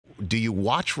do you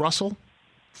watch Russell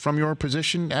from your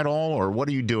position at all, or what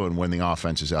are you doing when the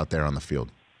offense is out there on the field?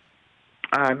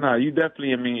 No, you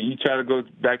definitely. I mean, you try to go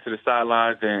back to the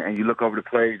sidelines and you look over the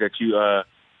plays that you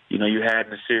had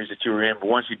in the series that you were in. But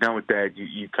once you're done with that,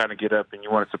 you kind of get up and you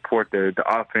want to support the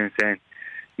offense, and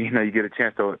you get a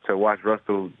chance to watch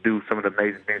Russell do some of the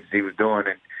amazing things that he was doing,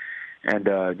 and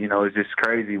it's just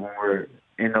crazy when we're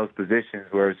in those positions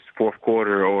where it's fourth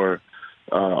quarter or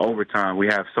overtime. We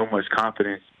have so much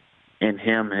confidence in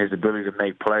him and his ability to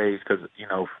make plays because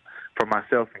for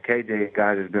myself and KJ and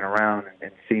guys that's been around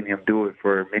and seen him do it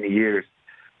for many years,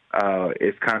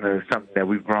 it's kind of something that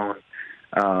we've grown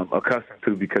accustomed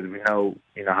to because we know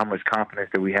how much confidence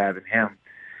that we have in him,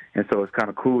 and so it's kind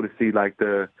of cool to see like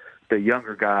the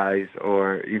younger guys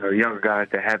or younger guys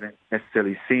that haven't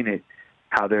necessarily seen it,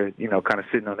 how they're kind of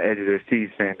sitting on the edge of their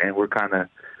seats and we're kind of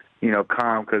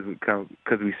calm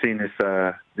because we've seen this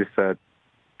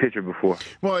picture before.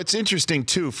 Well, it's interesting,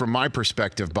 too, from my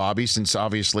perspective, Bobby, since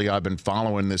obviously I've been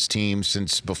following this team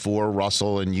since before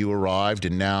Russell and you arrived,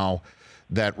 and now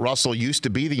that Russell used to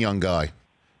be the young guy.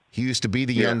 He used to be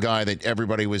the young guy that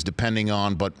everybody was depending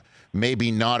on, but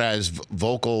maybe not as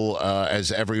vocal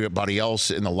as everybody else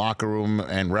in the locker room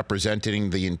and representing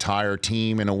the entire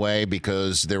team in a way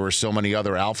because there were so many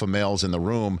other alpha males in the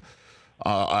room.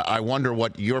 I wonder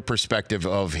what your perspective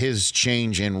of his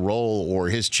change in role or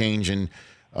his change in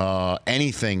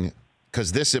anything,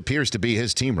 because this appears to be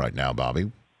his team right now, Bobby.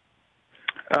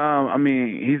 I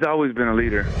mean, he's always been a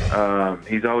leader.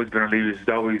 He's always been a leader. He's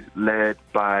always led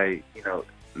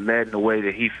in the way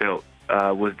that he felt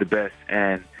was the best,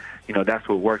 and that's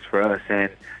what works for us.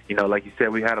 And like you said,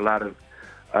 we had a lot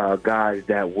of guys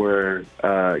that were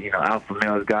alpha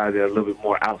males, guys that are a little bit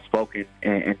more outspoken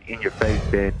and in your face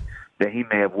than he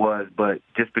may have was. But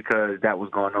just because that was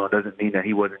going on doesn't mean that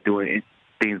he wasn't doing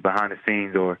things behind the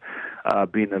scenes or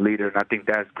being a leader. And I think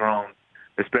that's grown,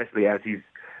 especially as he's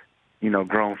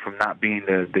grown from not being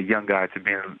the young guy to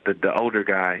being the older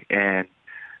guy, and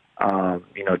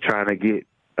trying to get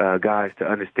guys to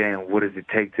understand what does it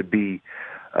take to be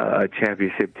a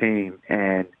championship team.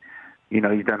 And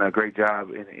he's done a great job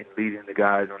in leading the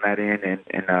guys on that end,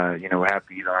 and we're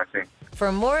happy. I think.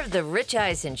 For more of The Rich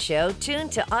Eisen Show, tune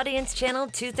to Audience Channel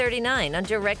 239 on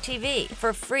DirecTV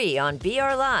for free on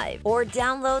BR Live or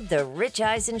download the Rich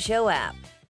Eisen Show app.